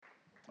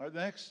All right, the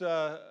next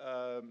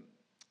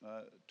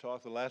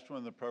talk, the last one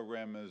in the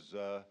program, is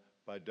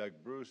by Doug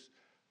Bruce.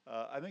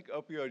 I think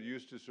opioid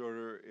use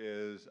disorder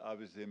is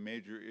obviously a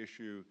major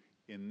issue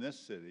in this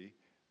city.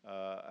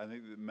 I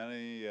think that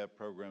many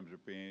programs are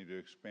beginning to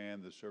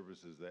expand the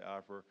services they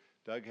offer.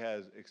 Doug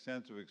has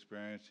extensive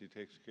experience. He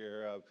takes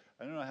care of,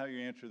 I don't know how you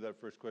answer that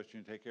first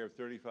question, you take care of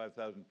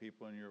 35,000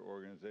 people in your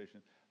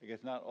organization. I guess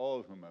not all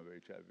of whom have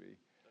HIV.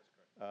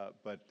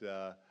 That's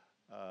correct.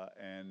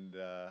 And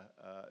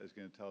is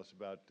going to tell us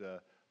about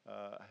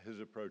his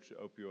approach to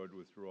opioid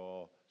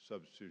withdrawal,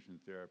 substitution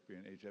therapy,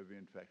 and HIV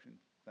infection.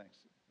 Thanks.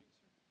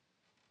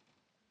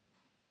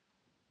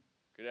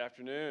 Good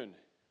afternoon.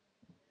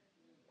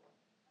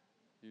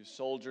 You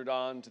soldiered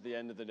on to the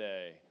end of the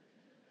day.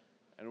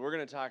 And we're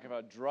going to talk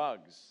about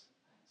drugs.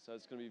 So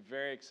it's going to be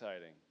very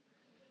exciting.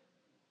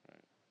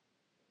 Right.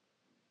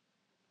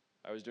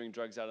 I was doing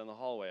drugs out in the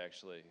hallway,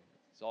 actually.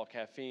 It's all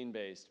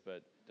caffeine-based,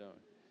 but don't.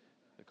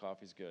 The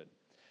coffee's good.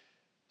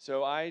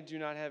 So I do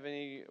not have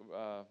any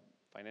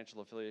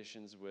financial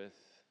affiliations with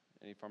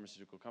any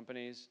pharmaceutical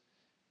companies.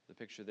 The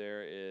picture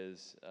there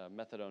is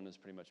methadone is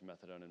pretty much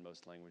methadone in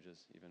most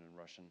languages, even in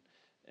Russian.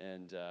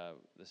 And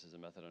this is a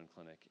methadone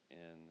clinic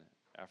in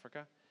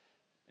Africa.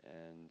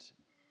 And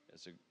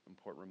it's an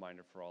important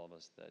reminder for all of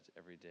us that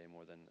every day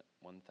more than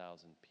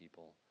 1,000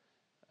 people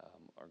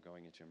are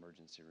going into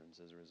emergency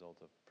rooms as a result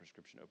of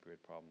prescription opioid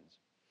problems.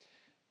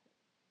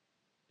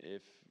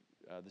 If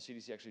the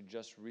CDC actually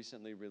just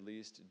recently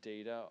released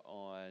data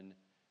on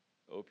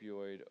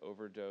opioid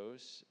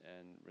overdose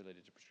and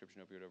related to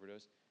prescription opioid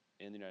overdose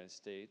in the United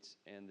States,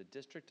 and the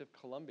District of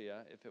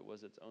Columbia, if it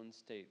was its own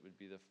state, would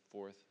be the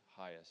 4th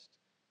highest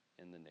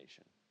in the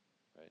nation,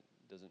 right?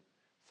 It doesn't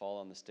fall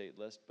on the state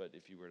list, but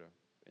if you were to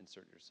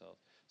insert yourself.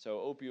 So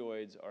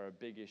opioids are a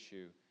big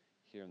issue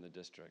here in the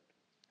district,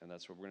 and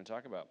that's what we're going to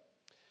talk about.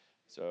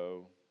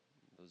 So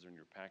those are in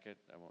your packet.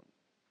 I won't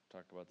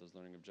talk about those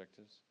learning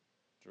objectives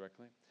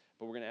directly,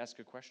 but we're going to ask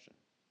a question.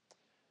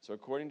 So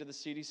according to the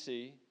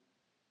CDC,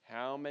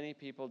 how many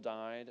people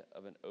died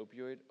of an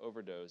opioid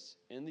overdose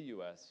in the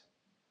U.S.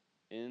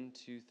 in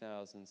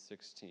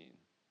 2016?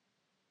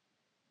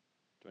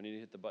 Do I need to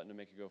hit the button to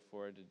make it go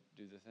forward to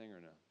do the thing or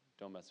no?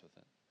 Don't mess with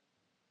it.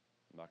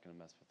 I'm not going to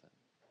mess with it.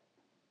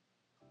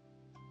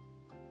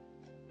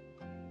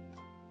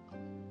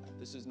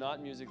 This is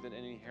not music that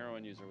any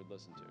heroin user would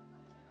listen to.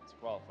 It's a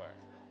qualifier.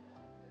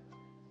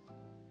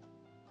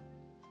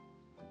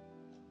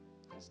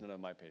 It's none of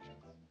my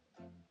patients.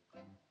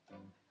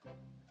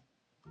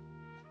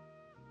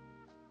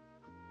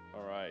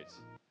 All right.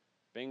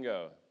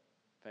 Bingo.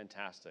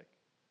 Fantastic.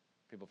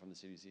 People from the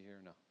CDC here?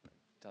 No.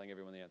 Telling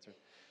everyone the answer.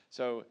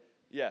 So,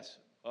 yes,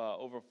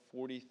 over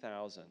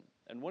 40,000.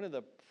 And one of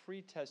the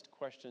pre-test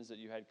questions that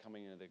you had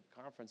coming into the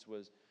conference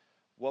was,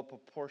 what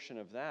proportion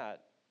of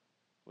that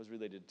was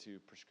related to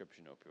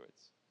prescription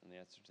opioids? And the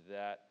answer to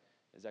that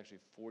is actually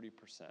 40%.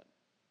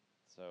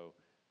 So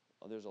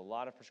there's a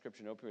lot of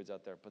prescription opioids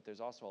out there, but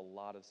there's also a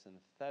lot of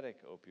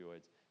synthetic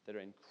opioids that are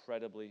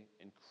incredibly,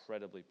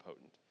 incredibly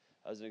potent.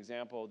 As an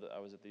example, I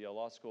was at the Yale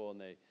Law School, and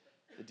the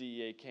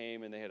DEA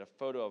came, and they had a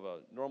photo of a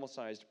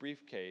normal-sized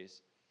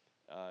briefcase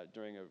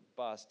during a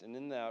bust, and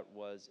in that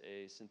was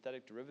a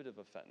synthetic derivative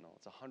of fentanyl.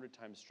 It's 100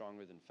 times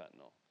stronger than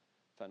fentanyl.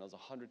 Fentanyl is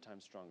 100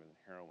 times stronger than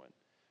heroin.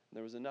 And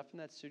there was enough in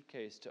that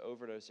suitcase to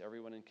overdose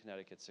everyone in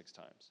Connecticut 6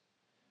 times.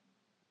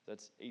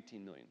 That's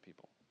 18 million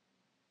people.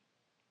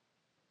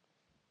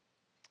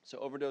 So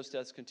overdose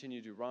deaths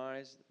continue to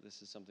rise.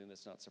 This is something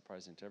that's not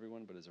surprising to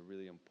everyone, but is a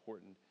really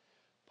important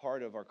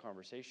part of our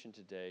conversation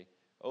today.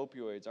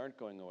 Opioids aren't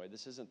going away.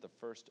 This isn't the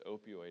first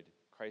opioid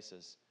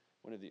crisis.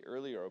 One of the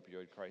earlier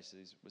opioid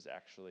crises was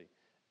actually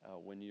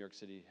when New York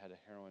City had a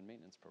heroin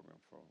maintenance program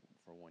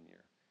for 1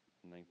 year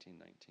in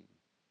 1919.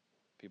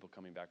 People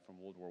coming back from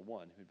World War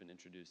I who'd been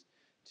introduced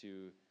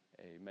to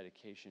a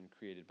medication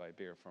created by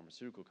Bayer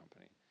Pharmaceutical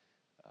Company,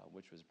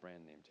 which was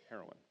brand named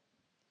heroin.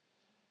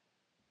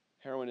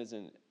 Heroin is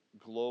a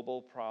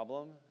global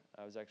problem.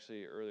 I was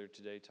actually earlier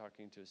today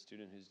talking to a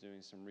student who's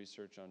doing some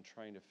research on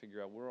trying to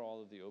figure out where are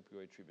all of the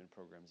opioid treatment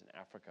programs in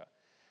Africa.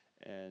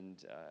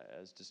 And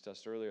as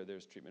discussed earlier,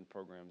 there's treatment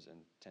programs in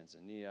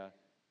Tanzania,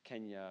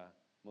 Kenya,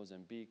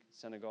 Mozambique,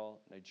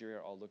 Senegal, Nigeria,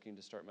 all looking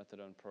to start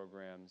methadone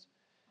programs.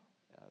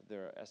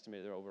 They're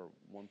estimated there are over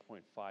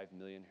 1.5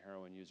 million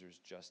heroin users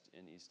just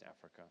in East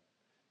Africa.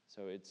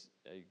 So it's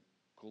a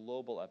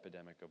global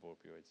epidemic of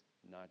opioids,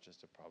 not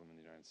just a problem in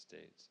the United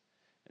States.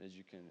 And as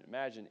you can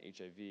imagine,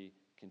 HIV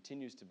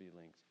continues to be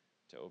linked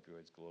to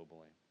opioids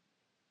globally.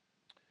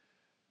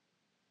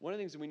 One of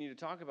the things that we need to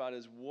talk about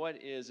is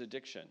what is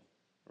addiction,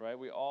 right?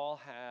 We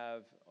all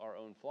have our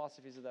own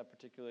philosophies of that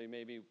particularly.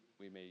 Maybe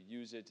we may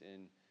use it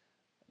in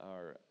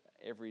our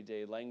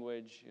everyday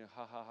language. You know,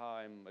 ha ha ha,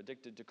 I'm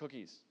addicted to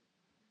cookies,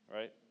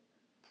 right?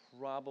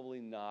 Probably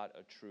not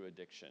a true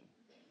addiction.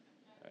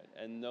 Right?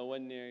 And no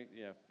one near,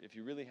 you know, if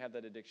you really have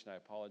that addiction, I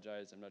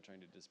apologize. I'm not trying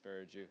to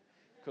disparage you.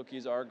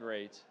 Cookies are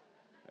great.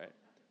 Right?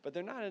 But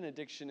they're not an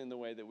addiction in the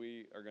way that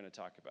we are going to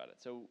talk about it.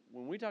 So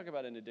when we talk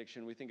about an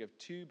addiction, we think of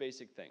 2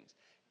 basic things.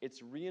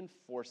 It's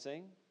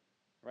reinforcing,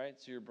 right?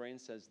 So your brain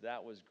says,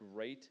 that was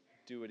great,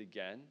 do it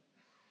again.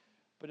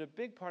 But a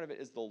big part of it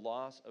is the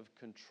loss of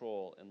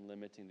control in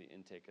limiting the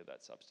intake of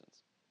that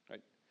substance,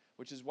 right?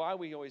 Which is why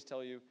we always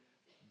tell you,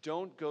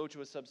 don't go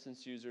to a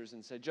substance users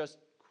and say, just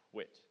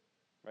quit,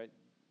 right?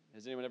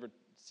 Has anyone ever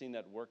seen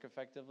that work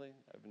effectively?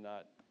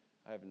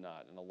 I have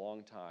not in a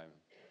long time.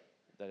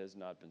 That has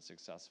not been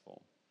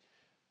successful.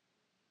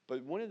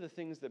 But one of the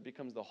things that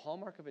becomes the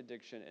hallmark of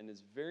addiction and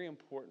is very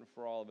important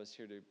for all of us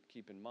here to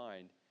keep in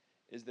mind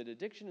is that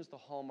addiction is the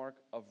hallmark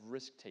of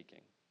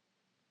risk-taking.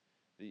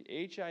 The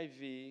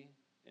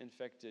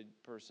HIV-infected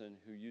person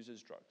who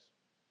uses drugs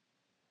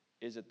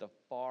is at the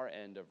far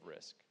end of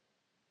risk.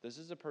 This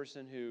is a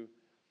person who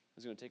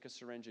is going to take a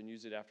syringe and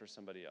use it after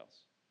somebody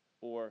else,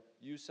 or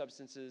use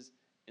substances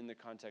in the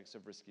context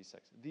of risky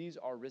sex. These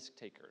are risk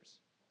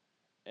takers.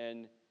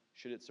 And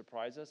should it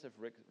surprise us if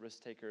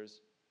risk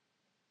takers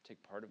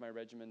take part of my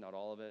regimen, not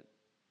all of it,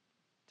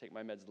 take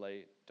my meds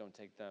late, don't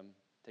take them,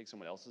 take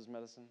someone else's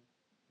medicine,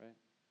 right?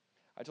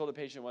 I told a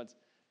patient once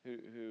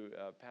who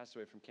passed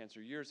away from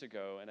cancer years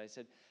ago, and I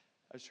said,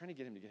 I was trying to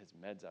get him to get his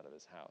meds out of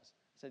his house.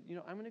 I said,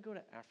 I'm going to go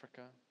to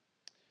Africa.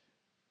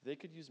 They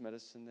could use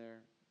medicine there.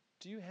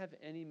 Do you have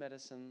any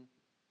medicine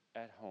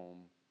at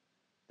home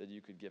that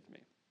you could give me?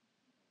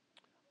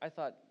 I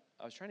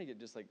was trying to get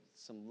just like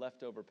some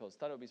leftover pills.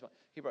 Thought it would be small.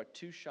 He brought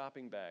 2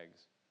 shopping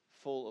bags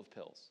full of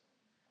pills.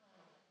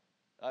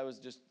 I was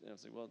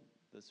like, well,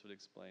 this would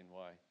explain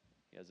why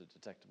he has a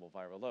detectable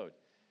viral load.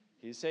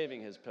 He's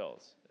saving his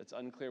pills. It's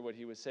unclear what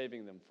he was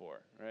saving them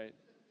for, right?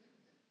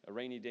 A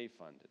rainy day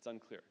fund. It's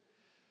unclear.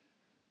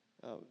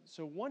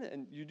 So one,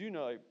 and you do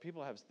know,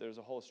 there's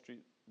a whole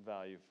street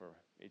value for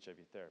HIV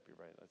therapy,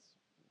 right?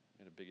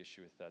 We had a big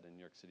issue with that in New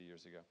York City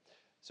years ago.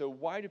 So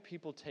why do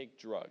people take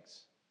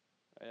drugs?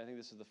 I think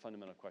this is the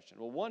fundamental question.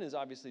 Well, one is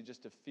obviously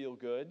just to feel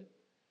good,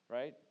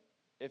 right?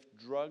 If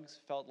drugs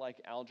felt like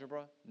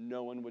algebra,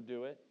 no one would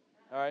do it,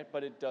 all right?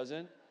 But it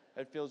doesn't.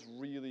 It feels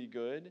really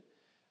good.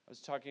 I was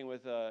talking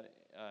with a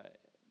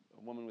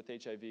woman with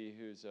HIV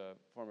who's a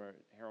former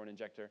heroin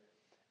injector,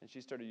 and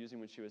she started using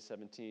when she was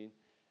 17.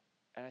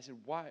 And I said,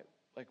 why?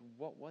 Like,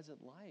 what was it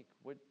like?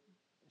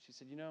 She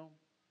said,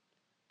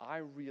 I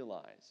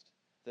realized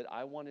that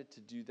I wanted to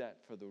do that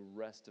for the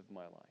rest of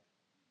my life.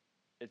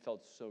 It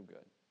felt so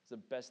good. It's the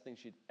best thing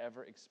she'd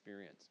ever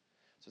experienced.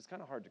 So it's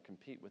kind of hard to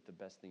compete with the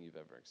best thing you've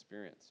ever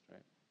experienced,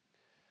 right?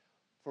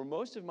 For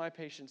most of my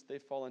patients, they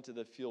fall into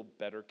the feel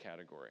better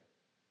category,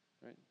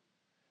 right?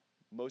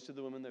 Most of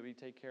the women that we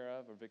take care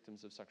of are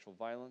victims of sexual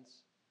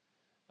violence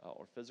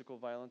or physical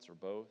violence or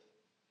both.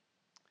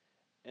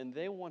 And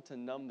they want to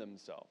numb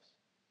themselves.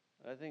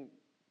 And I think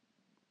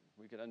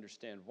we could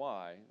understand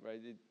why, right?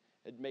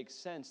 It makes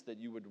sense that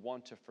you would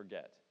want to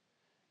forget.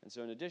 And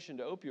so in addition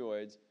to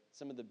opioids,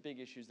 some of the big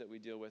issues that we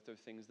deal with are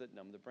things that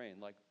numb the brain,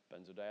 like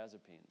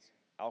benzodiazepines,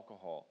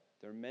 alcohol.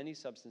 There are many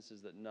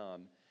substances that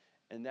numb,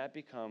 and that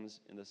becomes,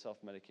 in the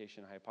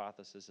self-medication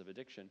hypothesis of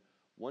addiction,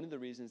 one of the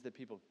reasons that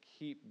people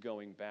keep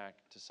going back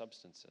to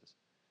substances.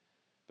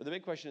 But the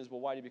big question is, well,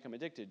 why do you become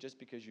addicted? Just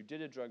because you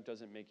did a drug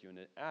doesn't make you an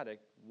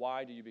addict.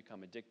 Why do you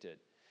become addicted?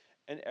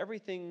 And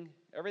everything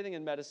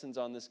in medicine's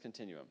on this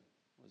continuum,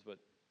 was what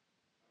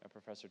a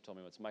professor told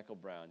me once, Michael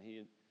Brown.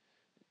 He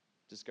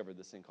discovered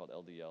this thing called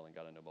LDL and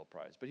got a Nobel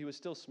Prize. But he was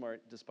still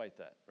smart despite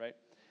that, right?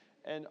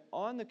 And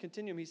on the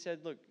continuum, he said,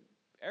 look,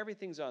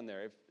 everything's on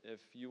there.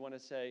 If you want to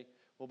say,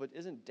 well, but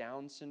isn't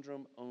Down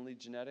syndrome only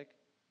genetic?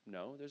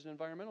 No, there's an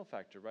environmental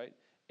factor, right?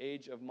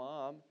 Age of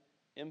mom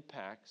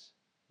impacts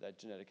that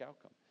genetic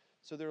outcome.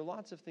 So there are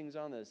lots of things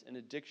on this, and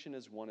addiction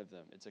is one of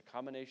them. It's a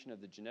combination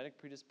of the genetic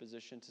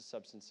predisposition to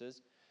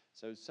substances.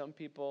 So some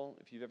people,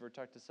 if you've ever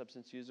talked to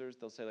substance users,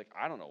 they'll say, like,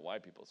 I don't know why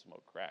people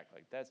smoke crack.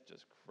 Like, that's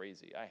just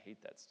crazy. I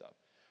hate that stuff.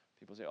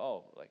 People say,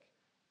 oh, like,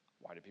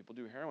 why do people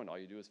do heroin? All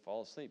you do is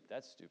fall asleep.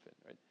 That's stupid,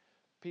 right?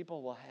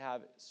 People will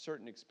have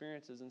certain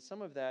experiences, and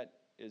some of that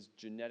is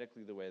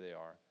genetically the way they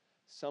are.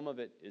 Some of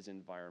it is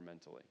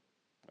environmentally,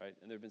 right?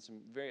 And there have been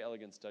some very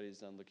elegant studies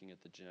done looking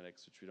at the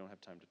genetics, which we don't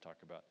have time to talk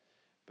about.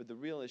 But the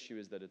real issue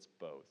is that it's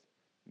both.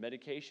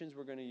 Medications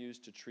we're going to use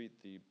to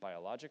treat the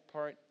biologic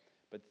part,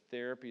 but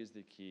therapy is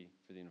the key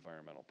for the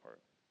environmental part.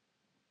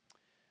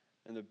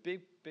 And the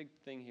big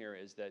thing here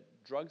is that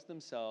drugs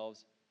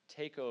themselves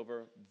take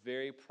over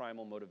very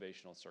primal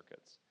motivational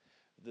circuits.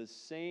 The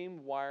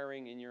same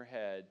wiring in your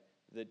head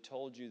that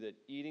told you that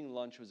eating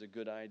lunch was a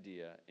good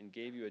idea and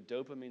gave you a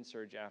dopamine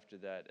surge after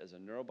that as a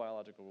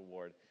neurobiological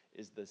reward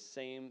is the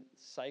same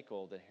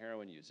cycle that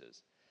heroin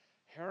uses.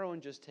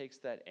 Heroin just takes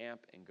that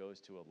amp and goes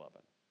to 11,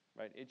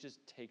 right? It just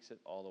takes it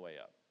all the way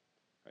up,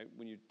 right?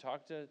 When you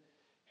talk to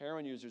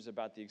heroin users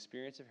about the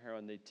experience of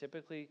heroin, they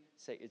typically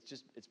say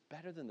it's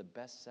better than the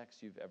best sex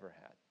you've ever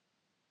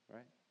had,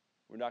 right?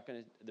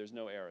 There's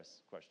no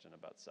Eris question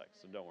about sex,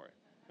 so don't worry,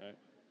 right?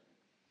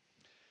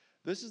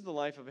 This is the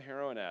life of a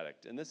heroin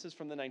addict, and this is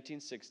from the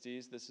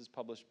 1960s. This is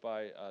published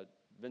by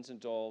Vincent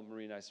Dole,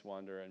 Marie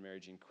Neiswander, and Mary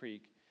Jean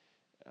Creek.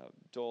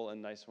 Dole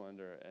and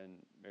Neiswander and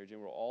Mary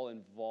Jean were all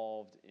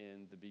involved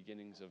in the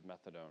beginnings of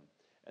methadone.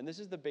 And this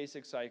is the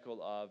basic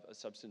cycle of a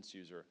substance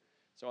user.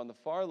 So on the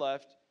far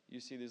left, you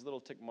see these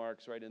little tick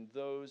marks, right? And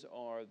those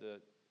are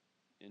the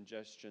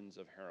ingestions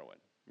of heroin,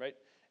 right?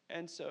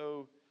 And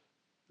so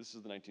this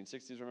is the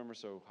 1960s, remember,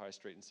 so high,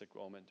 straight, and sick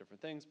all meant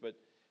different things, but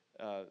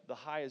the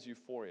high is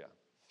euphoria,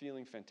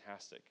 feeling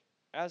fantastic.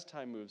 As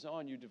time moves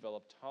on, you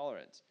develop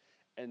tolerance.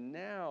 And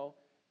now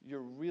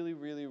you're really,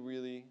 really,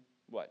 really,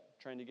 what,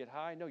 trying to get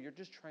high? No, you're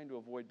just trying to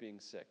avoid being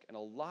sick. And a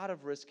lot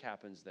of risk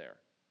happens there.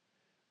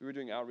 We were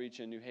doing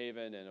outreach in New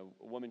Haven, and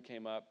a woman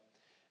came up,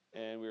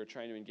 and we were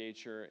trying to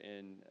engage her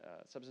in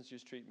substance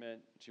use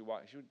treatment. She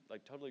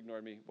like totally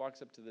ignored me,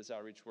 walks up to this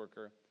outreach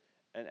worker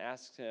and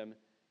asks him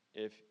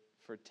if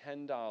for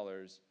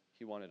 $10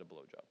 he wanted a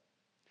blowjob.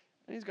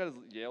 And he's got his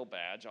Yale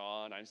badge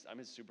on. I'm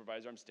his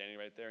supervisor. I'm standing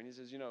right there. And he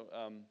says,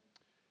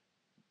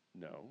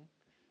 no.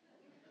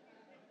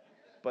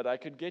 But I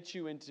could get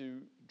you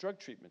into drug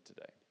treatment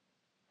today.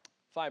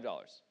 $5.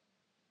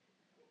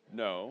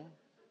 No.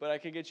 But I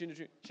could get you into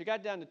treatment. She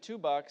got down to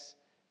 $2.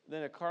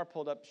 Then a car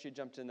pulled up. She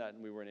jumped in that,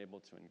 and we weren't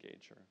able to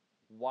engage her.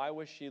 Why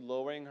was she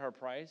lowering her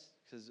price?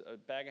 Because a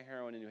bag of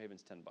heroin in New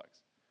Haven's $10.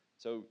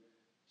 So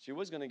she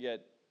was going to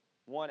get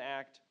one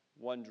act,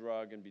 one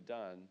drug, and be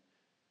done.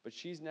 But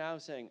she's now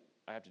saying,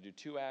 I have to do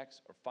 2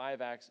 acts or 5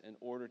 acts in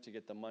order to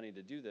get the money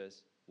to do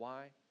this.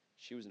 Why?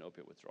 She was in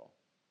opiate withdrawal.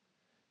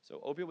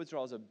 So opiate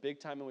withdrawal is a big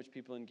time in which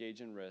people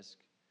engage in risk,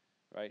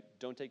 right?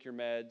 Don't take your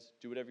meds,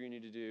 do whatever you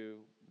need to do,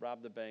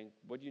 rob the bank,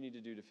 what do you need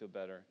to do to feel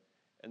better?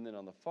 And then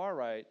on the far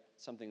right,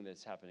 something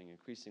that's happening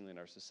increasingly in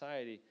our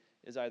society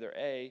is either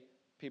A,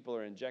 people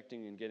are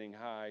injecting and getting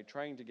high,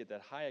 trying to get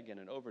that high again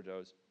and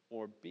overdose,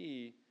 or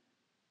B,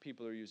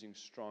 people are using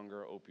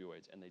stronger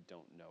opioids and they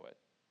don't know it.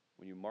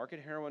 When you market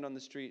heroin on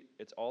the street,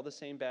 it's all the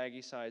same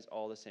baggie size,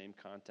 all the same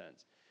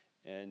contents.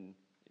 And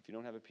if you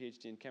don't have a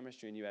PhD in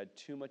chemistry and you add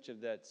too much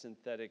of that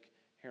synthetic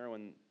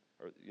heroin,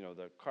 or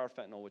the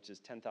carfentanil, which is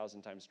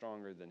 10,000 times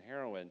stronger than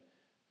heroin,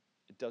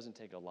 it doesn't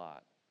take a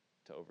lot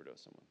to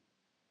overdose someone.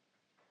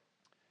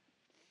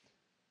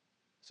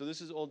 So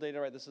this is old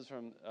data, right? This is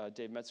from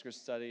Dave Metzger's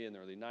study in the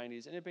early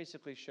 90s, and it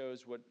basically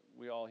shows what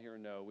we all here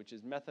know, which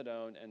is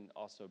methadone and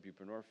also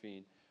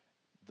buprenorphine.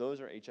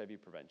 Those are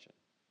HIV prevention.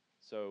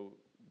 So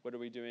what are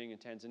we doing in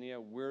Tanzania?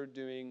 We're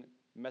doing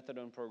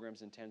methadone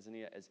programs in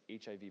Tanzania as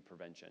HIV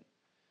prevention.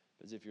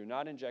 Because if you're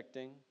not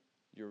injecting,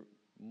 you're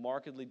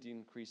markedly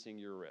decreasing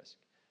your risk.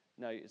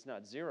 Now, it's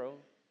not zero,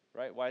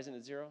 right? Why isn't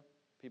it zero?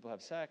 People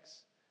have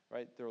sex,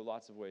 right? There are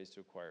lots of ways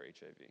to acquire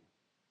HIV.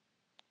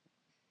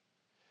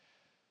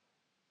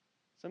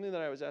 Something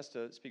that I was asked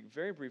to speak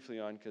very briefly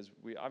on, because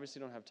we obviously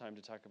don't have time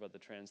to talk about the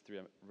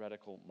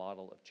trans-theoretical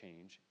model of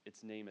change.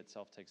 Its name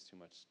itself takes too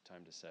much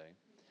time to say.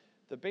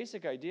 The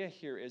basic idea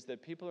here is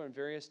that people are in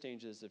various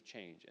stages of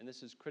change, and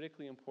this is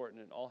critically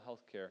important in all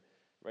healthcare,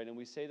 right? And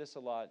we say this a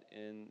lot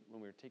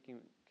when we're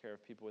taking care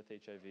of people with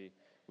HIV.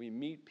 We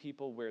meet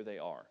people where they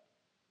are,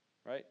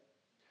 right?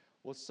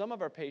 Well, some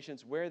of our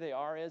patients, where they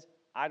are is,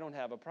 I don't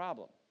have a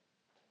problem,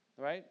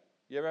 right?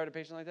 You ever had a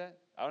patient like that?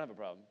 I don't have a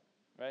problem,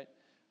 right?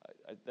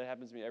 That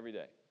happens to me every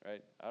day,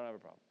 right? I don't have a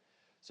problem.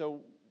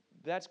 So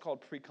that's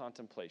called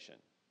pre-contemplation.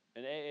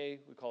 In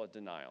AA, we call it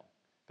denial.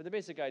 But the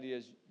basic idea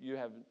is you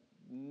have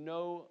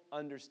no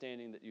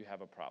understanding that you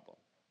have a problem,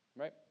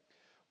 right?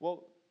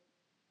 Well,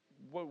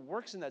 what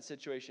works in that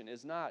situation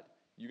is not,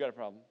 you got a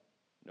problem.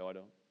 No, I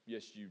don't.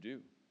 Yes, you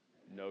do.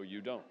 No, you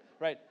don't,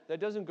 right?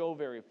 That doesn't go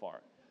very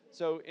far.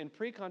 So in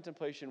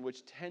pre-contemplation,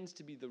 which tends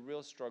to be the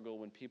real struggle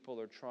when people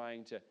are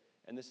trying to,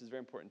 and this is very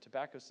important,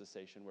 tobacco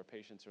cessation, where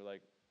patients are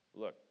like,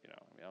 look,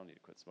 I don't need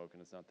to quit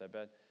smoking, it's not that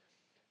bad.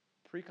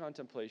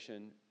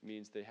 Pre-contemplation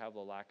means they have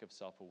a lack of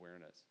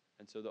self-awareness.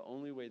 And so the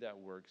only way that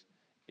works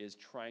is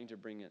trying to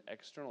bring in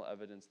external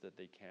evidence that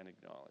they can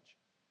acknowledge.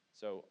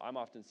 So I'm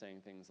often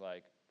saying things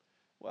like,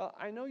 well,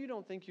 I know you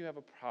don't think you have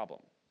a problem,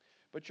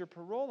 but your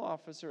parole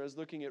officer is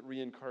looking at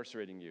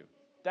reincarcerating you.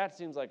 That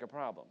seems like a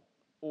problem.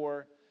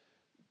 Or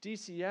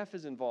DCF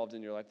is involved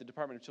in your life, the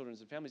Department of Children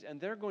and Families,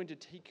 and they're going to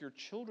take your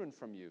children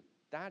from you.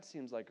 That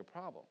seems like a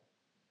problem,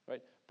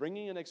 right?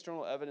 Bringing in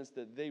external evidence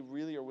that they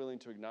really are willing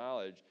to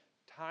acknowledge,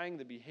 tying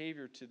the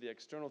behavior to the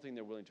external thing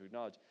they're willing to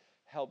acknowledge,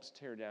 helps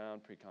tear down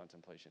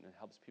pre-contemplation and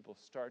helps people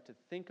start to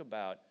think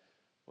about,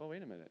 well,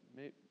 wait a minute,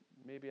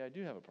 maybe I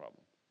do have a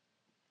problem.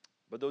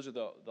 But those are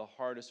the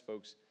hardest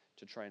folks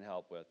to try and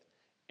help with,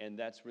 and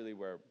that's really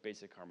where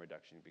basic harm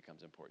reduction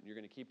becomes important. You're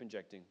going to keep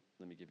injecting,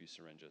 let me give you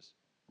syringes.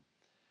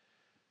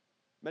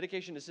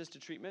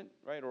 Medication-assisted treatment,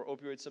 right, or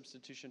opioid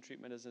substitution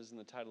treatment, as is in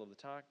the title of the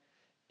talk,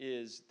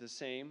 is the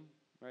same,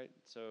 right?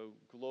 So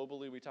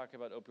globally, we talk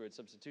about opioid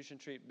substitution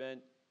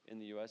treatment. In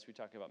the US, we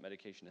talk about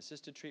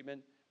medication-assisted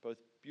treatment. Both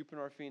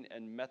buprenorphine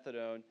and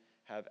methadone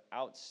have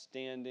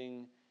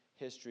outstanding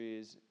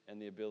histories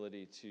and the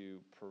ability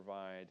to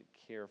provide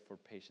care for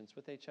patients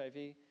with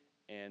HIV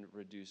and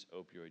reduce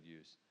opioid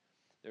use.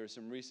 There was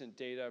some recent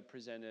data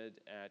presented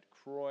at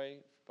CROI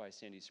by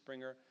Sandy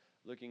Springer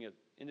looking at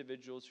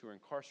individuals who were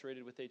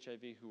incarcerated with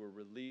HIV who were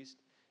released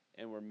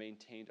and were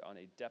maintained on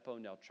a depo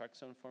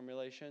naltrexone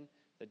formulation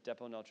that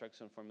depot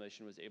naltrexone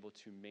formulation was able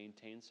to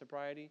maintain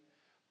sobriety.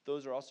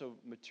 Those are also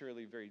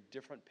materially very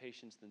different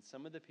patients than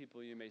some of the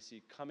people you may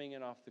see coming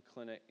in off the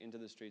clinic, into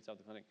the streets off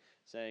the clinic,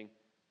 saying,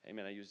 hey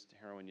man, I used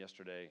heroin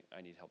yesterday,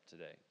 I need help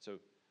today. So,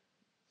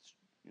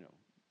 you know,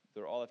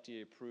 they're all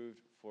FDA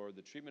approved for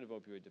the treatment of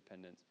opioid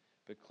dependence,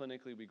 but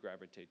clinically we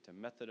gravitate to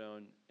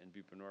methadone and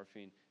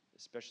buprenorphine,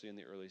 especially in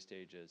the early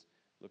stages,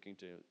 looking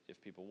to,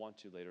 if people want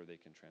to later, they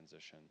can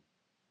transition.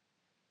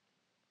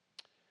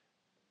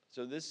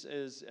 So this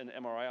is an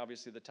MRI,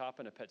 obviously at the top,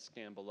 and a PET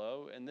scan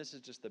below, and this is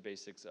just the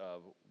basics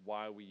of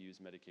why we use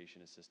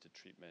medication-assisted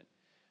treatment.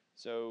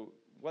 So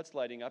what's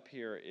lighting up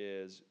here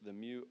is the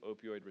mu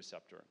opioid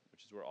receptor,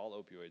 which is where all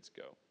opioids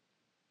go.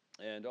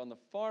 And on the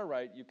far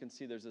right, you can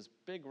see there's this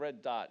big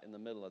red dot in the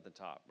middle at the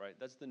top, right?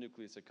 That's the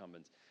nucleus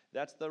accumbens.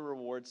 That's the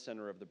reward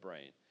center of the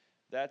brain.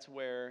 That's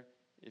where,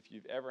 if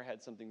you've ever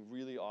had something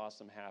really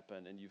awesome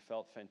happen and you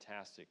felt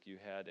fantastic, you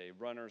had a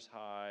runner's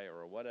high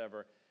or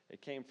whatever,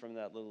 it came from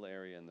that little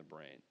area in the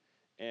brain.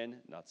 And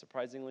not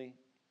surprisingly,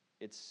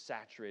 it's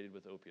saturated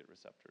with opiate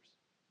receptors,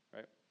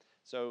 right?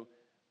 So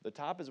the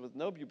top is with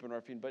no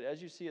buprenorphine, but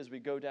as you see, as we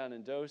go down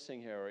in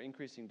dosing here, or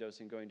increasing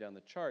dosing going down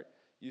the chart,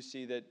 you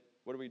see that,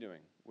 what are we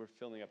doing? We're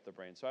filling up the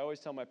brain. So I always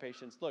tell my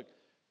patients, look,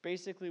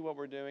 basically what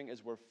we're doing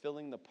is we're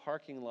filling the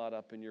parking lot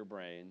up in your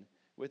brain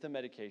with a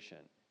medication.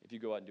 If you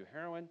go out and do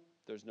heroin,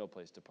 there's no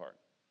place to park,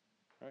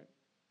 right?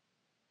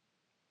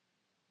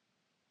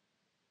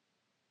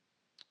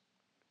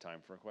 Time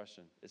for a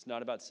question. It's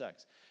not about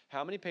sex.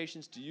 How many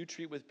patients do you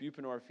treat with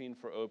buprenorphine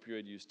for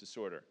opioid use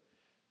disorder?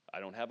 I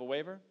don't have a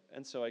waiver,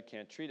 and so I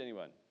can't treat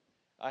anyone.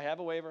 I have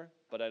a waiver,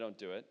 but I don't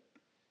do it.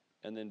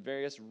 And then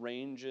various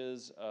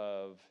ranges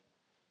of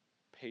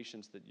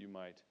patients that you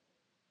might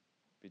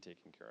be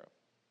taking care of.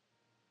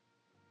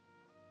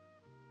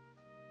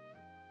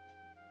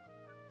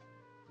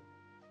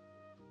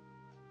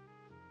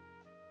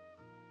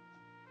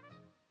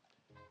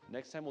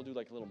 Next time we'll do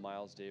like a little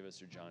Miles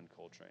Davis or John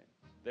Coltrane.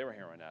 They were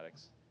heroin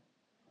addicts,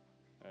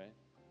 right?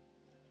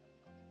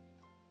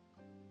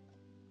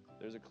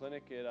 There's a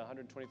clinic at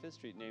 125th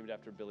Street named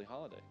after Billie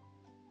Holiday.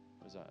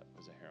 Was a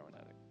heroin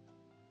addict.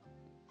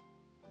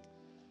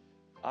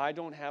 I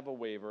don't have a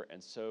waiver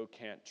and so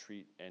can't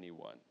treat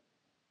anyone.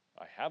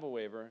 I have a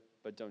waiver,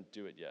 but don't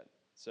do it yet.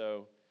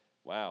 So,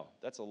 wow,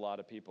 that's a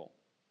lot of people.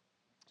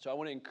 So I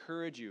want to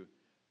encourage you,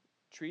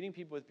 treating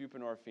people with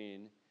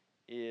buprenorphine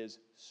is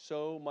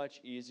so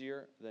much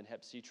easier than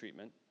Hep C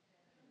treatment,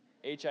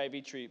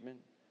 HIV treatment,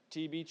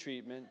 TB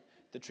treatment,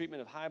 the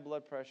treatment of high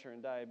blood pressure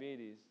and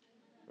diabetes,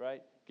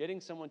 right?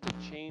 Getting someone to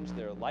change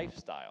their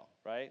lifestyle,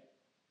 right?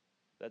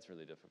 That's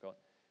really difficult.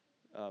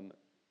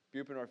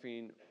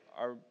 Buprenorphine,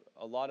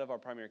 a lot of our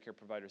primary care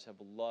providers have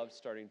loved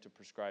starting to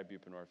prescribe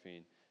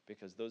buprenorphine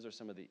because those are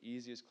some of the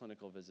easiest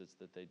clinical visits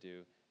that they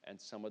do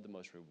and some of the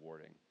most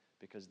rewarding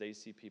because they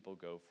see people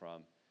go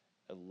from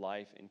a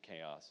life in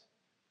chaos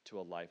to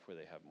a life where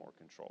they have more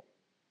control.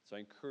 So I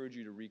encourage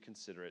you to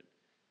reconsider it.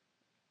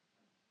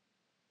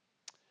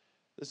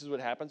 This is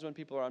what happens when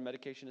people are on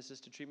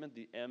medication-assisted treatment.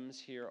 The M's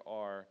here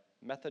are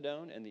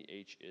methadone, and the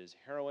H is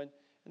heroin.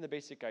 And the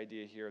basic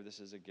idea here, this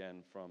is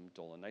again from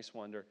Dolan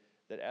Nicewander,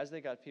 that as they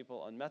got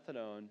people on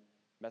methadone,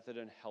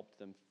 methadone helped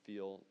them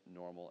feel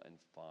normal and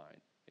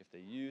fine. If they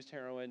used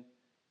heroin,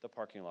 the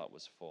parking lot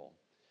was full.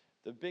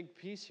 The big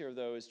piece here,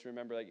 though, is to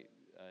remember, like,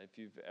 if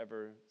you've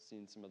ever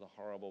seen some of the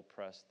horrible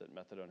press that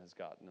methadone has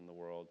gotten in the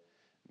world,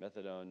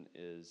 methadone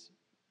is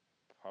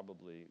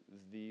probably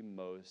the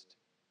most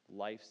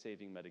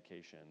life-saving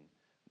medication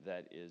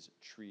that is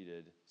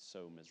treated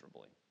so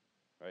miserably,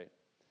 right?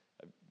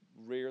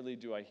 Rarely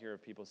do I hear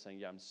of people saying,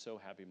 yeah, I'm so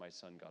happy my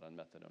son got on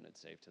methadone, it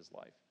saved his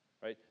life,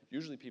 right?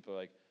 Usually people are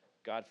like,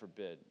 God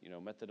forbid, you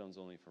know, methadone's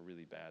only for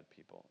really bad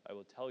people. I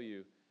will tell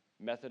you,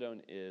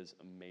 methadone is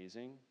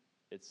amazing.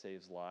 It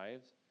saves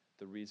lives.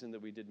 The reason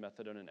that we did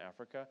methadone in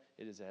Africa,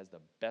 it has the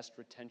best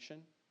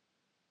retention,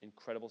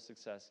 incredible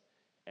success,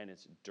 and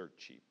it's dirt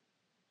cheap.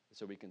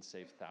 So we can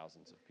save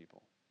thousands of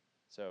people.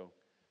 So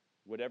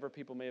whatever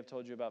people may have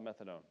told you about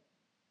methadone,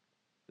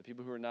 the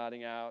people who are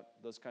nodding out,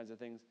 those kinds of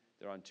things,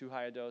 they're on too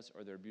high a dose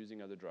or they're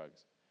abusing other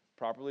drugs.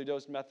 Properly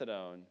dosed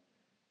methadone,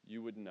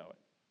 you wouldn't know it.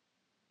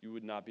 You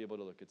would not be able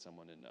to look at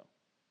someone and know.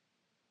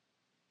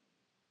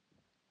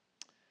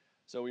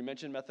 So we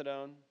mentioned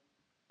methadone,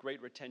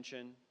 great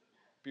retention.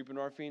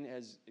 Buprenorphine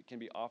it can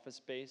be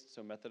office-based,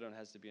 so methadone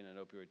has to be in an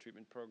opioid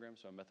treatment program,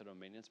 so a methadone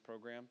maintenance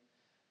program.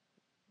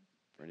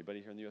 For anybody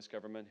here in the US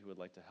government who would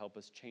like to help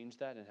us change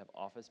that and have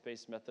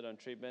office-based methadone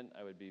treatment,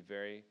 I would be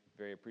very,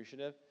 very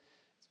appreciative.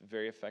 It's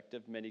very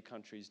effective. Many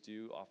countries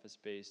do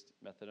office-based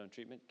methadone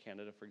treatment.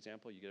 Canada, for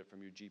example, you get it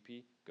from your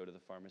GP, go to the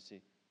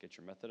pharmacy, get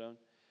your methadone.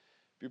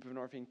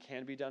 Buprenorphine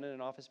can be done in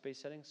an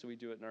office-based setting, so we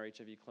do it in our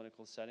HIV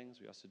clinical settings.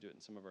 We also do it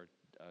in some of our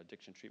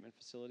addiction treatment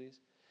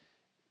facilities.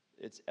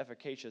 It's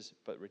efficacious,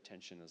 but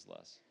retention is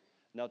less.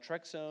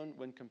 Naltrexone,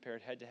 when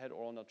compared head-to-head,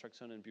 oral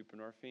naltrexone and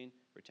buprenorphine,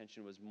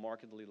 retention was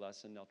markedly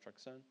less in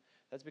naltrexone.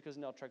 That's because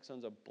naltrexone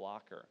is a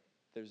blocker.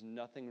 There's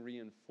nothing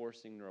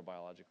reinforcing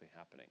neurobiologically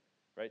happening,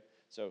 right?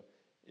 So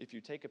If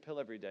you take a pill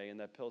every day and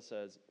that pill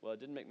says, well, it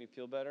didn't make me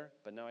feel better,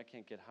 but now I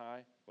can't get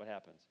high, what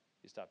happens?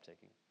 You stop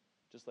taking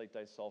it. Just like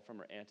disulfiram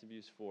or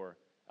Antabuse for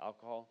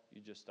alcohol,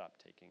 you just stop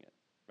taking it,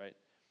 right?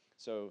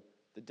 So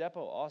the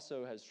depot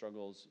also has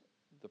struggles.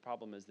 The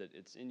problem is that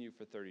it's in you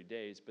for 30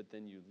 days, but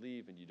then you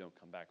leave and you don't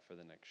come back for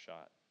the next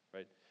shot,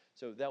 right?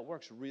 So that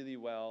works really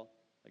well.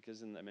 Like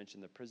as I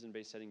mentioned, the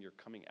prison-based setting, you're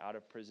coming out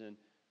of prison,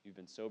 you've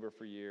been sober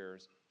for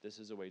years. This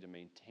is a way to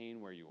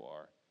maintain where you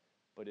are,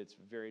 but it's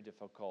very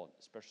difficult,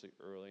 especially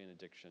early in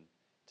addiction,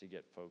 to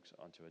get folks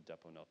onto a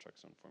depot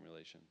naltrexone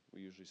formulation.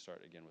 We usually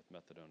start again with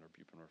methadone or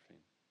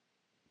buprenorphine.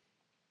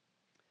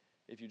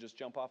 If you just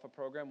jump off a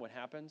program, what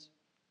happens?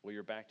 Well,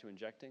 you're back to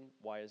injecting.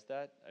 Why is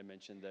that? I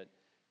mentioned that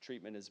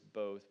treatment is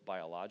both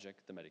biologic,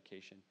 the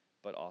medication,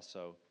 but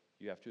also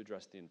you have to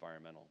address the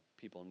environmental.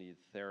 People need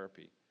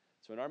therapy.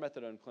 So in our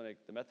methadone clinic,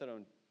 the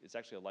methadone is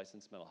actually a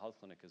licensed mental health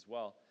clinic as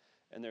well,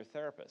 and they're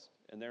therapists,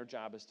 and their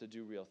job is to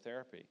do real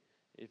therapy.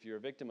 If you're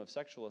a victim of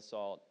sexual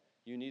assault,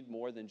 you need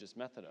more than just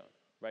methadone,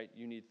 right?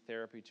 You need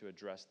therapy to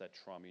address that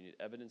trauma. You need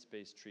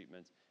evidence-based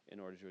treatments in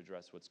order to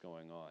address what's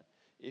going on.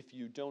 If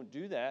you don't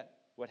do that,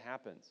 what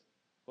happens?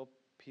 Well,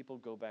 people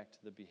go back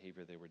to the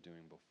behavior they were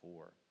doing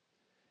before.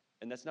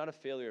 And that's not a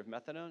failure of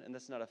methadone, and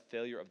that's not a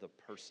failure of the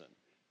person.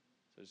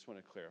 So I just want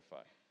to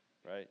clarify,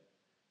 right?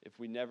 If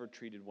we never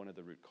treated one of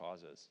the root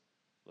causes,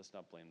 let's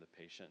not blame the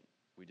patient.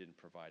 We didn't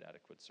provide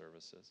adequate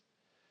services.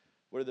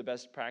 What are the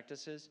best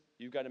practices?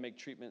 You've got to make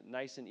treatment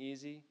nice and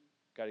easy.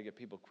 Got to get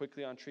people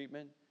quickly on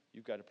treatment.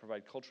 You've got to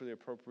provide culturally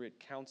appropriate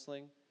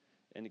counseling,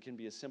 and it can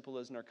be as simple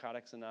as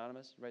Narcotics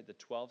Anonymous, right? The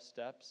 12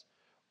 steps,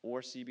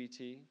 or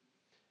CBT.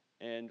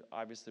 And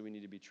obviously, we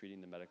need to be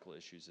treating the medical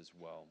issues as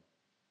well.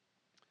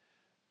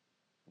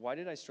 Why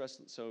did I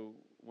stress? So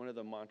one of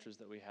the mantras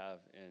that we have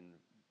in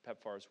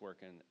PEPFAR's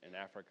work in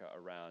Africa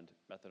around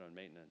methadone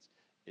maintenance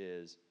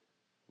is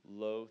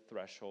low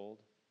threshold,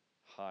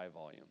 high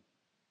volume,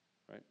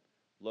 right?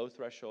 Low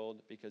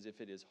threshold, because if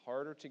it is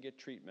harder to get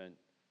treatment,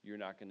 you're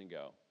not going to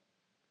go.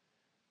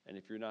 And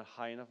if you're not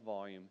high enough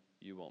volume,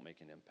 you won't make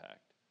an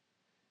impact.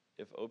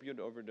 If opioid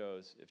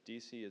overdose, if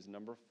DC is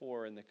number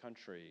 4 in the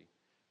country,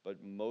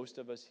 but most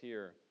of us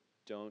here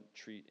don't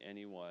treat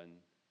anyone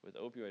with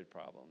opioid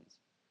problems,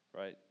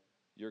 right?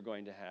 You're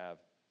going to have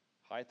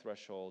high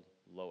threshold,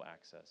 low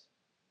access.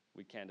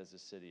 We can't, as a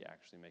city,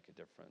 actually make a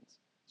difference.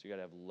 So you got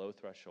to have low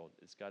threshold.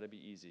 It's got to be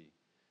easy.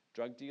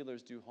 Drug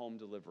dealers do home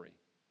delivery,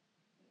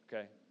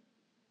 okay,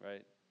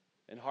 right?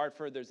 In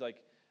Hartford, there's like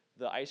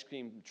the ice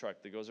cream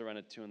truck that goes around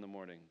at 2 in the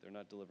morning. They're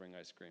not delivering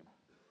ice cream,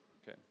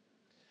 okay?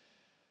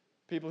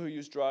 People who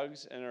use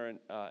drugs and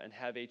and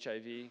have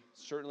HIV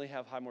certainly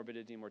have high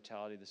morbidity and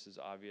mortality. This is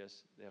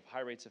obvious. They have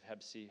high rates of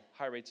Hep C,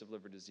 high rates of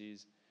liver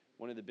disease.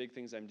 One of the big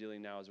things I'm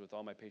dealing now is with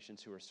all my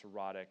patients who are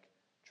cirrhotic,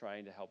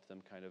 trying to help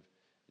them kind of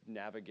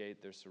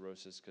navigate their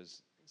cirrhosis,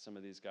 because some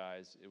of these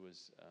guys,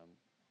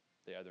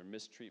 they either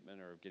missed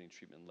treatment or getting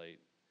treatment late.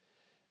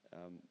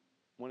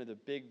 One of the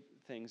big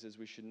things is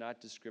we should not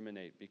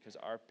discriminate, because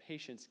our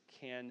patients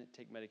can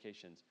take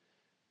medications.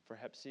 For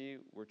Hep C,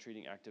 we're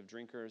treating active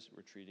drinkers,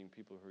 we're treating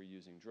people who are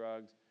using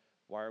drugs.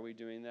 Why are we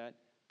doing that?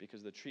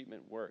 Because the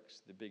treatment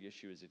works. The big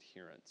issue is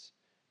adherence.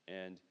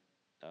 And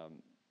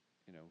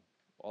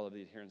all of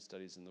the adherence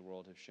studies in the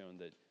world have shown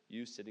that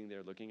you sitting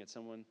there looking at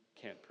someone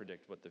can't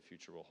predict what the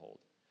future will hold.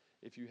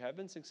 If you have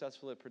been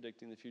successful at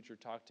predicting the future,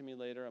 talk to me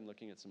later. I'm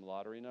looking at some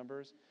lottery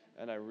numbers,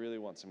 and I really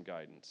want some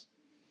guidance.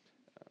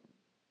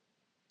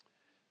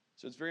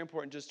 So it's very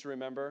important just to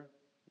remember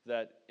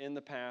that in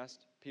the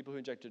past, people who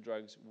injected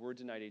drugs were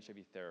denied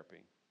HIV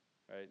therapy,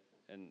 right?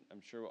 And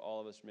I'm sure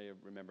all of us may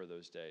remember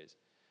those days.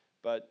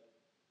 But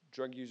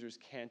drug users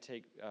can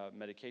take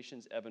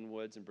medications. Evan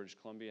Woods in British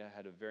Columbia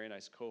had a very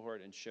nice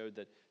cohort and showed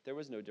that there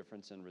was no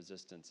difference in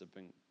resistance of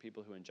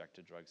people who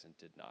injected drugs and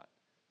did not.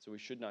 So we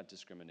should not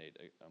discriminate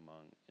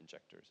among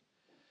injectors.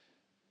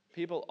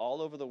 People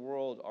all over the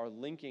world are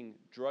linking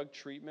drug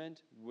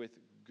treatment with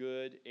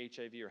good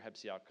HIV or Hep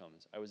C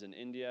outcomes. I was in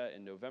India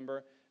in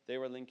November. They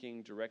were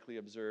linking directly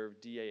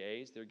observed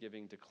DAAs. They're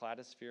giving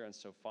declatosphere and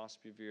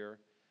sofosbuvir,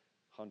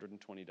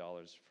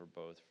 $120 for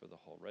both for the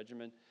whole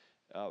regimen,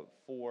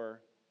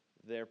 for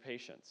their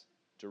patients,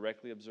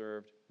 directly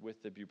observed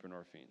with the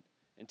buprenorphine.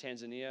 In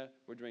Tanzania,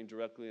 we're doing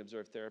directly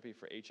observed therapy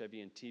for HIV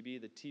and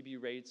TB. The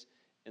TB rates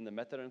in the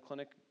methadone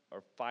clinic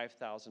are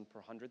 5,000 per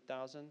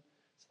 100,000.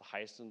 It's the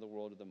highest in the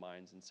world of the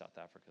mines. In South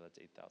Africa, that's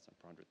 8,000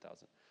 per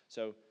 100,000.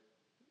 So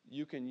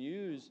you can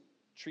use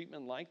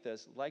treatment like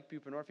this, like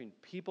buprenorphine.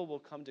 People will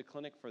come to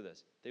clinic for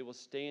this. They will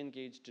stay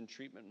engaged in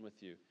treatment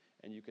with you,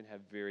 and you can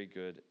have very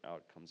good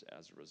outcomes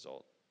as a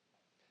result.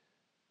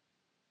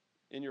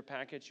 In your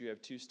package, you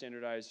have 2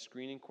 standardized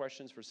screening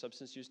questions for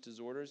substance use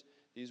disorders.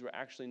 These were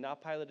actually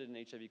not piloted in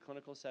HIV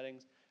clinical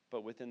settings,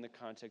 but within the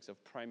context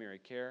of primary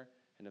care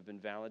and have been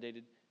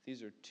validated.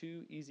 These are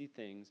 2 easy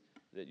things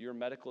that your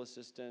medical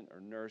assistant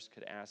or nurse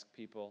could ask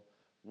people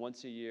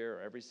once a year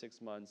or every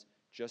 6 months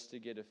just to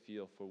get a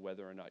feel for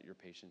whether or not your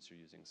patients are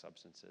using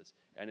substances.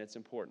 And it's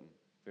important,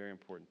 very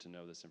important to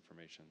know this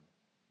information.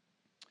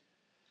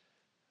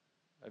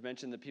 I've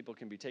mentioned that people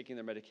can be taking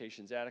their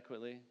medications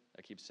adequately.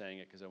 I keep saying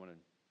it because I want to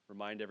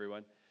remind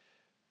everyone.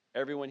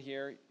 Everyone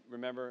here,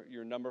 remember,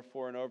 you're number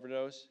 4 in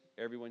overdose.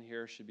 Everyone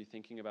here should be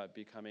thinking about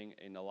becoming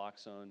a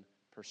naloxone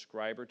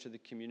prescriber to the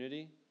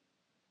community,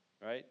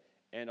 right?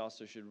 And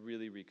also should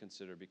really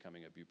reconsider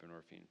becoming a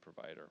buprenorphine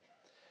provider.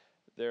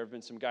 There have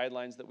been some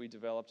guidelines that we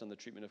developed on the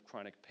treatment of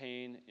chronic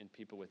pain in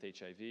people with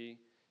HIV.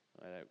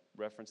 I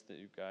referenced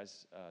you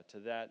guys to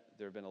that.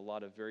 There have been a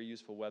lot of very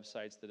useful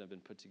websites that have been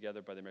put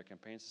together by the American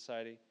Pain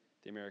Society,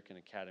 the American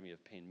Academy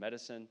of Pain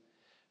Medicine.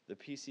 The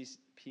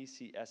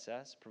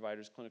PCSS,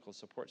 Providers Clinical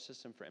Support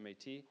System for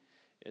MAT,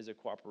 is a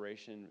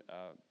cooperation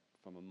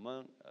from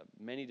among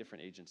many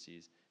different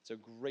agencies. It's a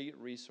great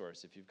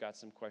resource. If you've got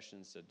some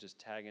questions, to just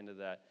tag into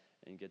that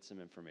and get some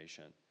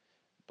information.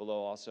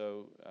 Below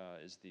also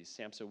is the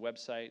SAMHSA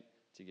website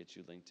to get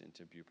you linked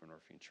into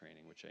buprenorphine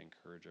training, which I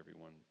encourage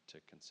everyone to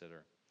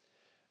consider.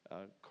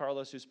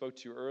 Carlos, who spoke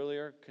to you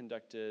earlier,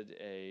 conducted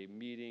a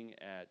meeting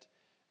at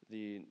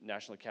the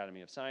National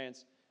Academy of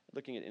Science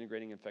looking at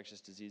integrating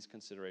infectious disease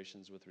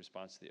considerations with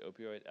response to the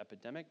opioid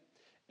epidemic.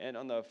 And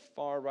on the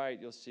far right,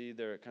 you'll see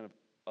there are kind of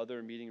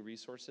other meeting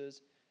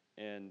resources,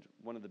 and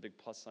one of the big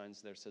plus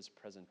signs there says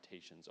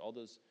presentations. All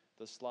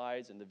the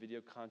slides and the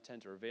video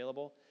content are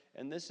available,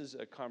 and this is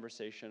a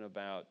conversation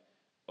about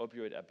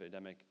opioid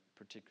epidemic,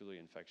 particularly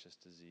infectious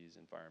disease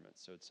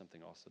environments, so it's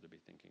something also to be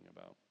thinking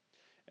about.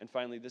 And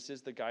finally, this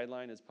is the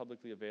guideline. It's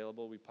publicly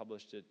available. We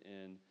published it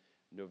in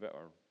November,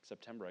 or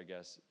September, I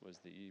guess, was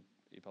the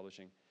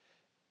e-publishing.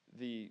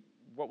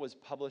 What was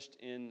published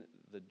in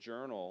the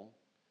journal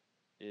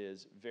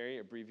is very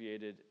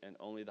abbreviated and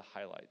only the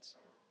highlights.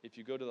 If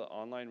you go to the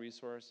online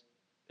resource,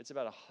 it's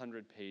about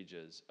 100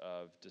 pages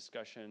of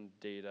discussion,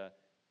 data,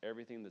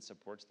 everything that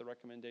supports the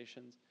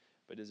recommendations,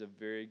 but is a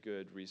very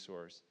good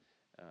resource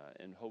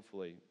and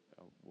hopefully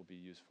will be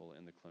useful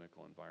in the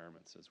clinical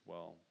environments as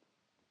well.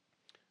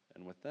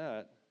 And with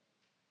that,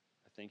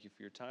 I thank you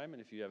for your time,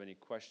 and if you have any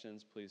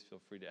questions, please feel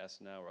free to ask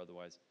now, or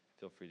otherwise,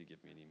 feel free to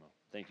give me an email.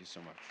 Thank you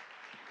so much.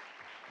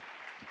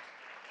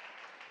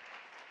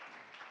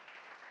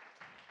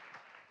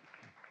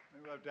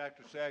 Maybe we'll have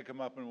Dr. Sag come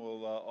up and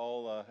we'll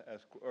all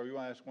ask, or you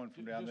want to ask one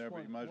from down there,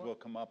 but you might as well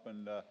come up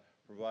and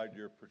provide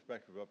your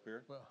perspective up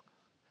here. Well,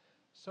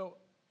 so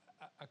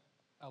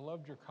I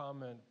loved your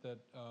comment that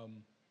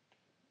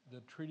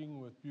that treating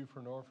with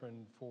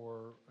buprenorphine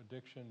for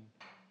addiction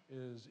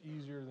is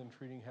easier than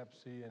treating Hep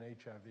C and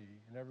HIV,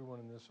 and everyone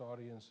in this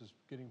audience is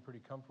getting pretty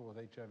comfortable with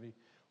HIV.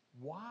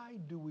 Why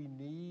do we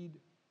need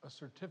a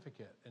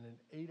certificate and an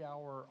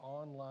 8-hour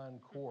online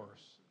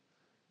course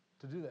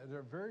to do that? There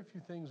are very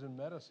few things in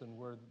medicine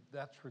where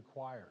that's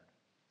required.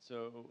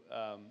 So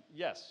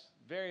yes,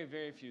 very,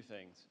 very few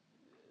things.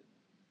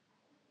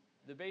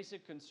 The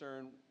basic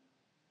concern,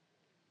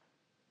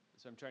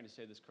 so I'm trying to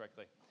say this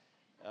correctly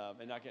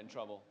and not get in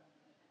trouble.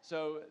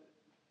 So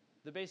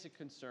the basic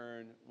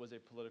concern was a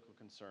political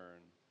concern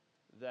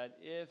that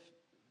if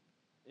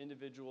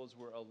individuals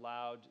were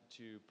allowed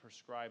to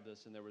prescribe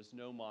this and there was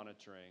no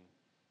monitoring,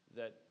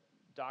 that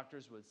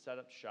doctors would set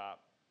up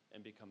shop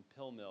and become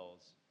pill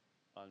mills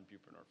on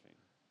buprenorphine.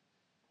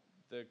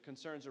 The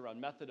concerns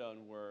around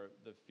methadone were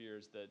the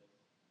fears that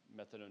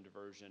methadone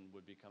diversion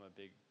would become a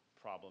big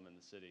problem in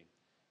the city,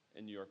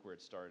 in New York where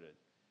it started.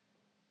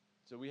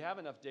 So we have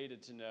enough data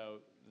to know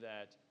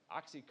that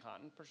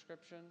OxyContin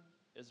prescription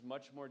is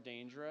much more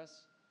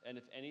dangerous, and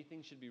if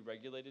anything should be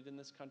regulated in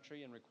this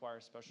country and require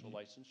special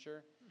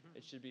licensure,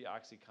 it should be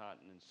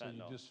OxyContin and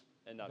fentanyl,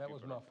 and not that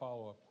was my buprenorphine.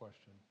 follow-up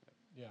question.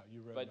 Yeah,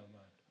 you read my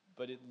mind.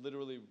 But it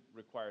literally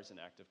requires an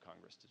act of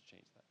Congress to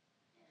change that.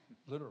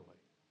 Literally.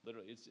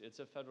 Literally, it's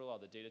a federal law.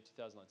 The Data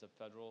 2000 law, it's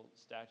a federal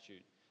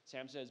statute.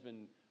 SAMHSA has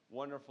been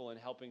wonderful in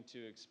helping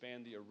to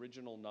expand the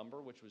original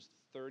number, which was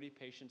 30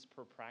 patients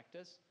per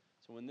practice.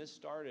 So when this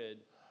started,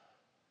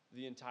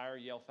 the entire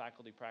Yale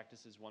faculty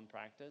practice is one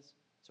practice.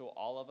 So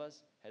all of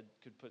us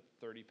could put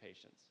 30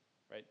 patients,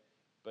 right?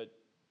 But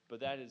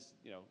that is,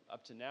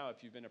 up to now,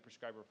 if you've been a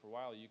prescriber for a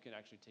while, you can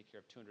actually take care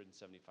of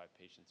 275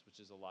 patients, which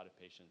is a lot of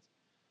patients.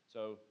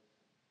 So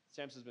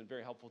SAMHSA has been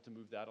very helpful to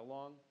move that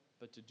along,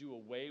 but to do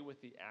away with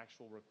the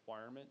actual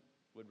requirement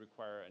would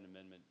require an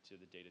amendment to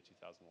the Data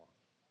 2000 law.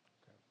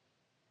 Okay.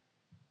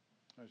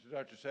 All right, so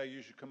Dr. Sag,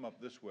 you should come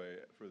up this way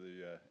for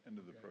the end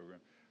of the program.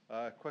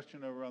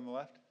 Question over on the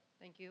left?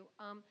 Thank you.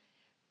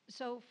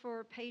 So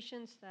for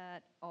patients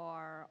that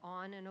are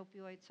on an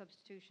opioid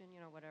substitution,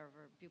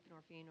 whatever,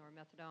 buprenorphine or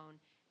methadone,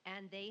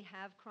 and they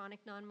have chronic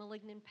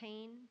non-malignant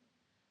pain,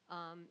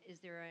 is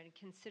there a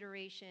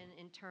consideration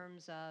in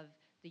terms of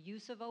the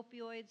use of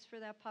opioids for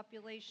that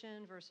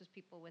population versus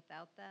people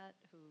without that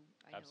who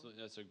I know?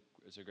 Absolutely,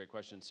 that's a great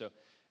question. So,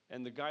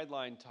 and the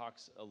guideline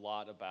talks a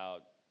lot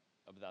about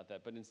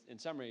that, but in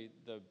summary,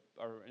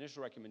 our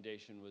initial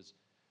recommendation was,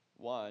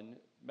 one,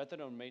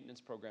 methadone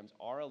maintenance programs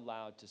are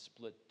allowed to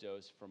split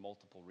dose for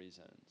multiple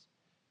reasons.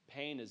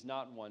 Pain is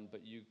not one,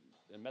 but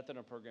a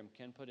methadone program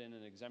can put in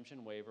an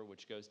exemption waiver,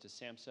 which goes to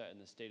SAMHSA and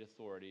the state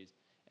authorities,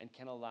 and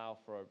can allow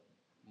for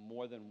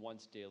more than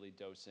once daily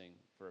dosing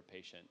for a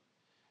patient.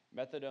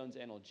 Methadone's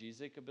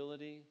analgesic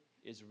ability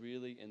is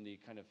really in the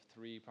kind of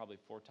 3, probably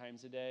 4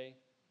 times a day.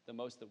 The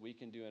most that we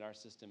can do in our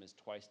system is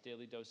twice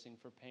daily dosing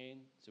for pain.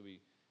 So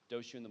we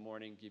dose you in the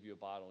morning, give you a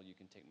bottle, you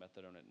can take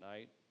methadone at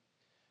night.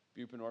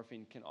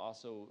 Buprenorphine can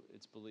also,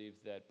 it's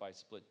believed that by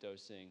split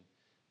dosing,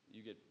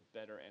 you get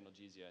better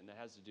analgesia. And that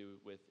has to do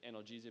with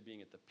analgesia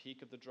being at the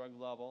peak of the drug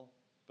level,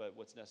 but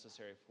what's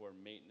necessary for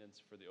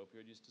maintenance for the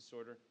opioid use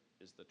disorder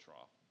is the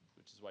trough,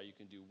 which is why you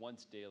can do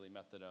once daily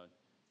methadone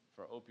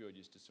for opioid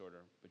use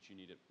disorder, but you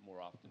need it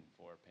more often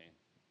for pain.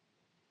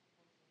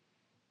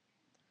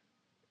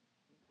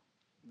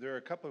 There are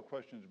a couple of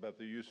questions about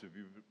the use of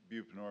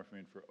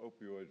buprenorphine for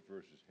opioids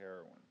versus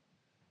heroin.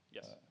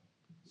 Yes.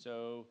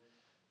 So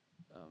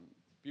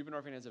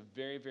buprenorphine has a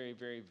very, very,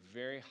 very,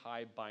 very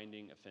high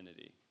binding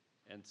affinity.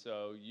 And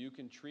so you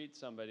can treat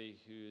somebody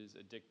who's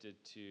addicted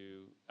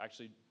to,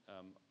 actually,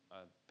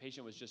 a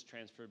patient was just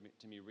transferred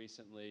to me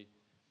recently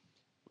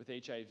with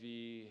HIV,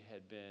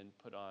 had been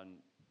put on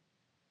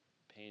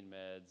pain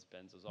meds,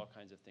 benzos, all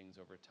kinds of things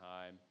over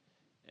time.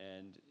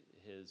 And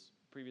his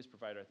previous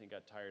provider, I think,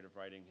 got tired of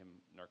writing him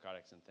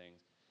narcotics and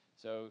things.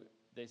 So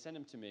they sent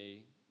him to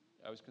me.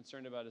 I was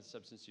concerned about his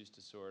substance use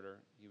disorder.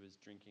 He was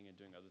drinking and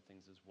doing other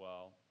things as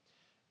well.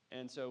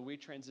 And so we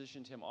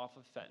transitioned him off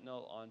of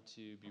fentanyl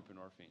onto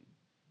buprenorphine.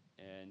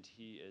 And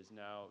he is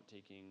now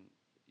taking,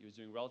 he was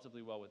doing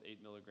relatively well with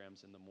 8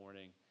 milligrams in the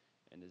morning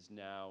and is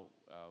now,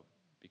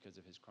 because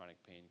of his chronic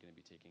pain, going to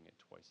be taking it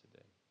twice a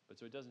day. But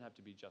so it doesn't have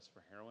to be just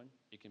for heroin.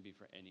 It can be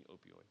for any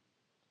opioid.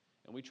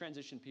 And we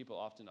transition people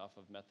often off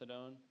of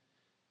methadone.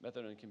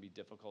 Methadone can be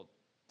difficult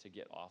to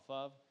get off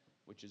of,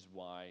 which is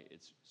why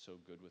it's so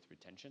good with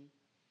retention.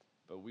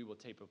 But we will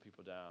taper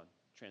people down,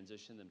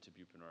 transition them to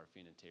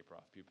buprenorphine, and taper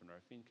off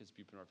buprenorphine, because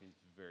buprenorphine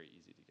is very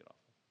easy to get off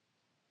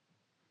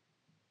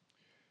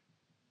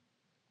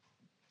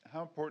of.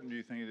 How important do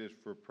you think it is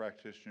for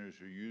practitioners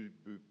who use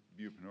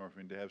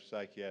buprenorphine to have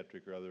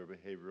psychiatric or other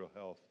behavioral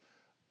health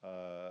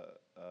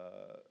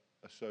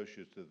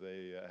associates that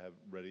they have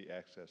ready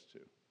access to?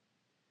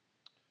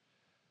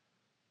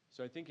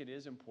 So I think it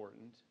is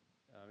important.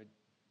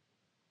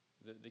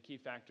 The key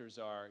factors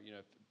are,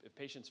 if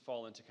patients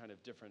fall into kind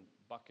of different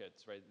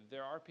buckets, right?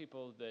 There are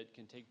people that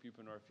can take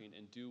buprenorphine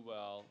and do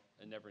well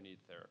and never need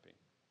therapy.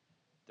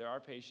 There are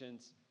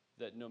patients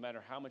that no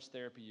matter how much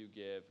therapy you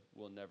give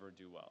will never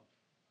do well,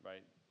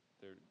 right?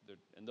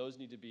 And those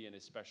need to be in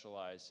a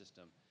specialized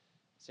system.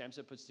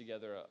 SAMHSA puts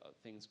together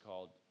things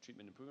called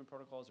treatment improvement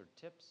protocols, or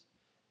TIPs,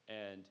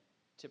 and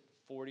tip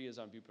 40 is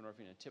on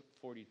buprenorphine and tip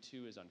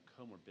 42 is on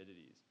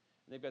comorbidities.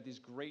 And they've got these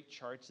great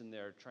charts in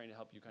there trying to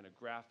help you kind of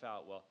graph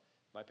out, well,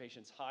 my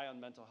patient's high on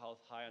mental health,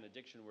 high on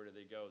addiction, where do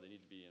they go? They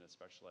need to be in a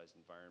specialized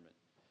environment.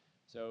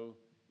 So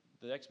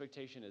the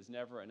expectation is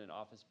never in an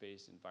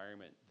office-based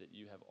environment that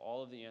you have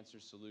all of the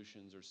answers,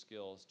 solutions, or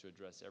skills to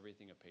address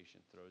everything a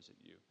patient throws at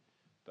you.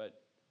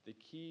 But the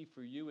key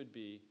for you would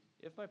be,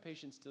 if my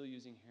patient's still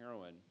using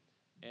heroin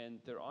and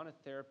they're on a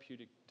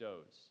therapeutic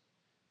dose,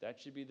 that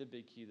should be the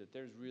big key, that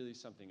there's really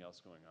something else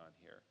going on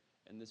here,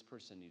 and this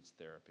person needs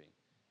therapy.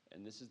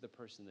 And this is the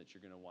person that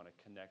you're going to want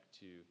to connect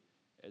to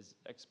as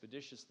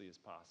expeditiously as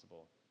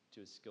possible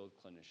to a skilled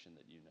clinician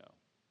that you know.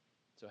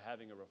 So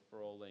having a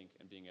referral link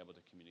and being able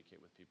to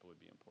communicate with people would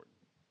be important.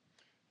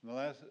 And the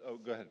last,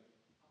 go ahead.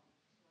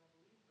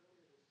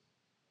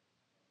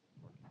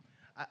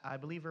 I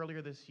believe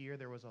earlier this year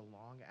there was a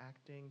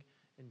long-acting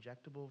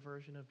injectable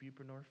version of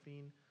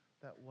buprenorphine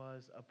that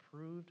was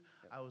approved.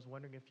 Yep. I was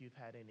wondering if you've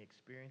had any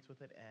experience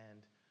with it,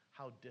 and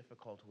how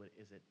difficult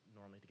is it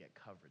normally to get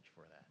coverage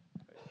for that?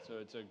 Right. So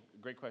it's a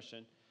great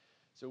question.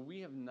 So we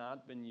have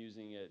not been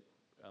using it,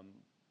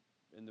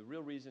 and the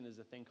real reason is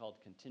a thing called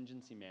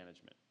contingency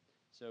management.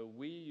 So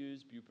we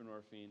use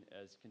buprenorphine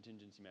as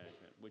contingency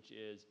management, which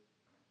is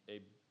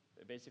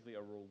basically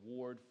a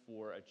reward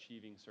for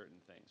achieving certain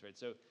things, right?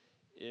 So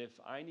if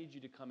I need you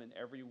to come in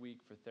every week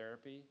for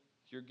therapy,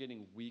 you're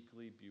getting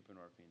weekly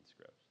buprenorphine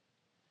scripts.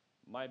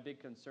 My big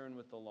concern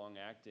with the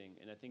long-acting,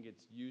 and I think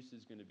its use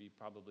is going to be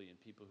probably in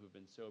people who've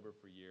been sober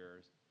for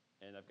years,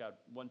 and I've got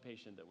one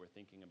patient that we're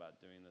thinking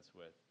about doing this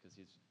with, because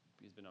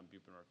he's been on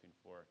buprenorphine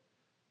for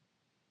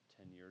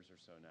 10 years or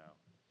so now,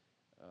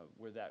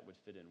 where that would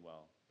fit in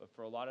well. But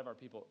for a lot of our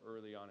people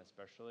early on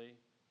especially,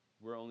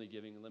 we're only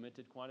giving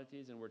limited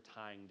quantities, and we're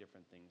tying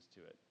different things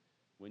to it.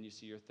 When you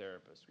see your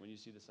therapist, when you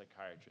see the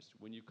psychiatrist,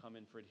 when you come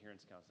in for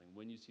adherence counseling,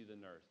 when you see the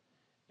nurse,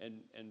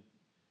 and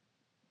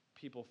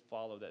people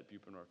follow that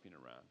buprenorphine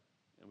around,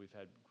 and we've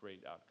had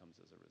great outcomes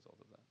as a result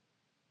of that.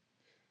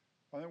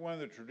 I think one of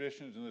the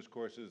traditions in this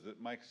course is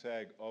that Mike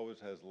Sagg always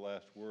has the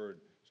last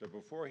word. So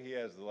before he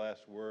has the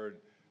last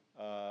word,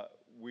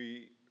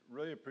 we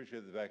really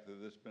appreciate the fact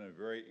that this has been a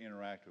very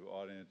interactive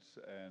audience,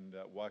 and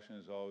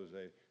Washington is always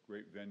a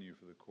great venue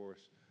for the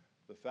course.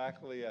 The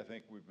faculty, I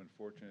think we've been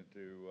fortunate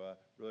to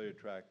really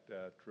attract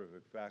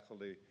terrific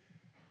faculty.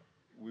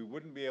 We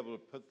wouldn't be able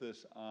to put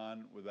this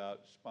on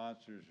without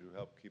sponsors who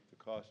help keep the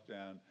costs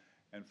down.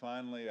 And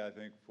finally, I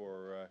think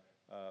for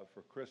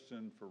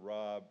Kristen, for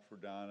Rob, for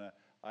Donna,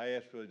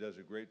 IS really does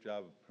a great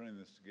job of putting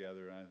this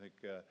together, and I think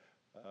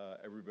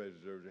everybody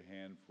deserves a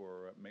hand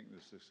for making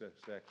this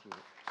successful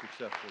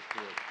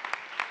sport.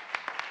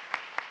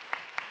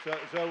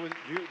 So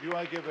do you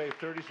want to give a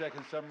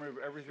 30-second summary of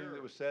everything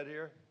that was said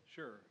here?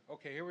 Sure.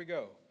 Okay, here we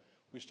go.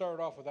 We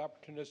started off with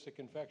opportunistic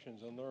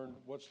infections and learned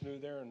what's new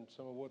there and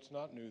some of what's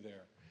not new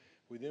there.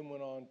 We then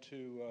went on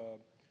to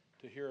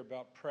hear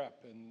about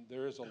PrEP, and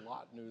there is a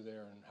lot new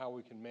there, and how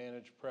we can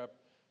manage PrEP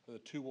for the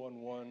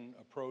 2-1-1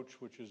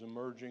 approach, which is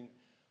emerging,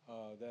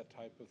 that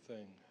type of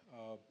thing.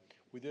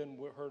 We then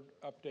heard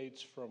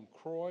updates from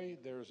CROI.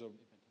 There's a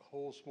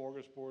whole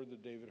smorgasbord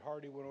that David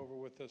Hardy went over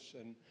with us,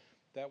 and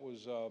that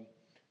was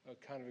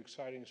kind of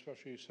exciting,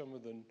 especially some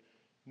of the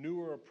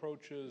newer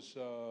approaches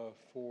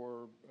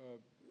for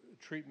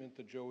treatment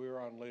that Joe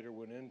Iran later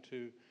went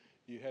into.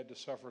 You had to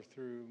suffer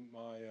through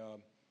my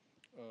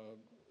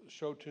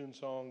show tune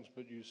songs,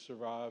 but you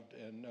survived,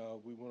 and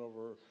we went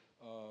over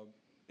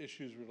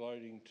issues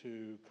relating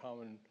to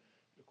common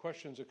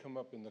questions that come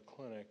up in the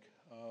clinic.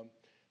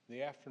 In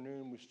the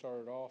afternoon, we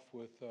started off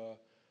with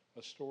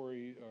a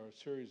story or a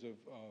series of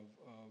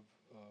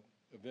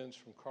events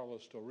from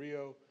Carlos Del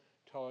Rio,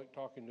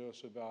 talking to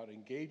us about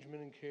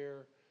engagement in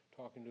care,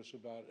 talking to us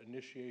about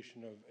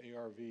initiation of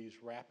ARVs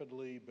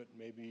rapidly, but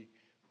maybe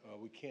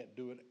we can't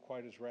do it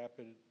quite as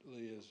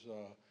rapidly as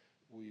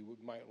we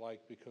might like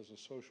because of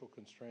social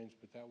constraints,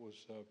 but that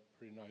was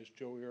pretty nice.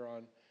 Joe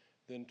Iran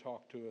then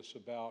talked to us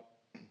about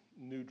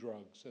new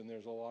drugs, and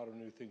there's a lot of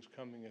new things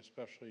coming,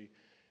 especially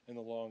in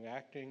the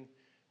long-acting.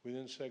 We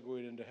then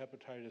segued into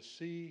hepatitis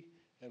C,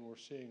 and we're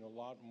seeing a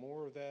lot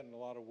more of that and a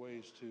lot of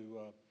ways to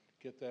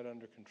get that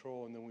under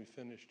control. And then we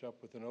finished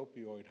up with an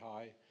opioid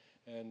high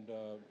and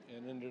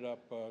ended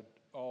up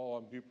all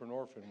on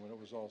buprenorphine when it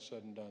was all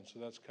said and done. So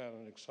that's kind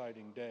of an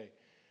exciting day.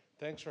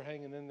 Thanks for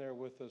hanging in there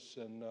with us,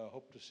 and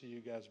hope to see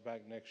you guys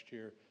back next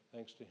year.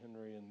 Thanks to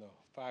Henry and the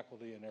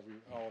faculty and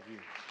all of you.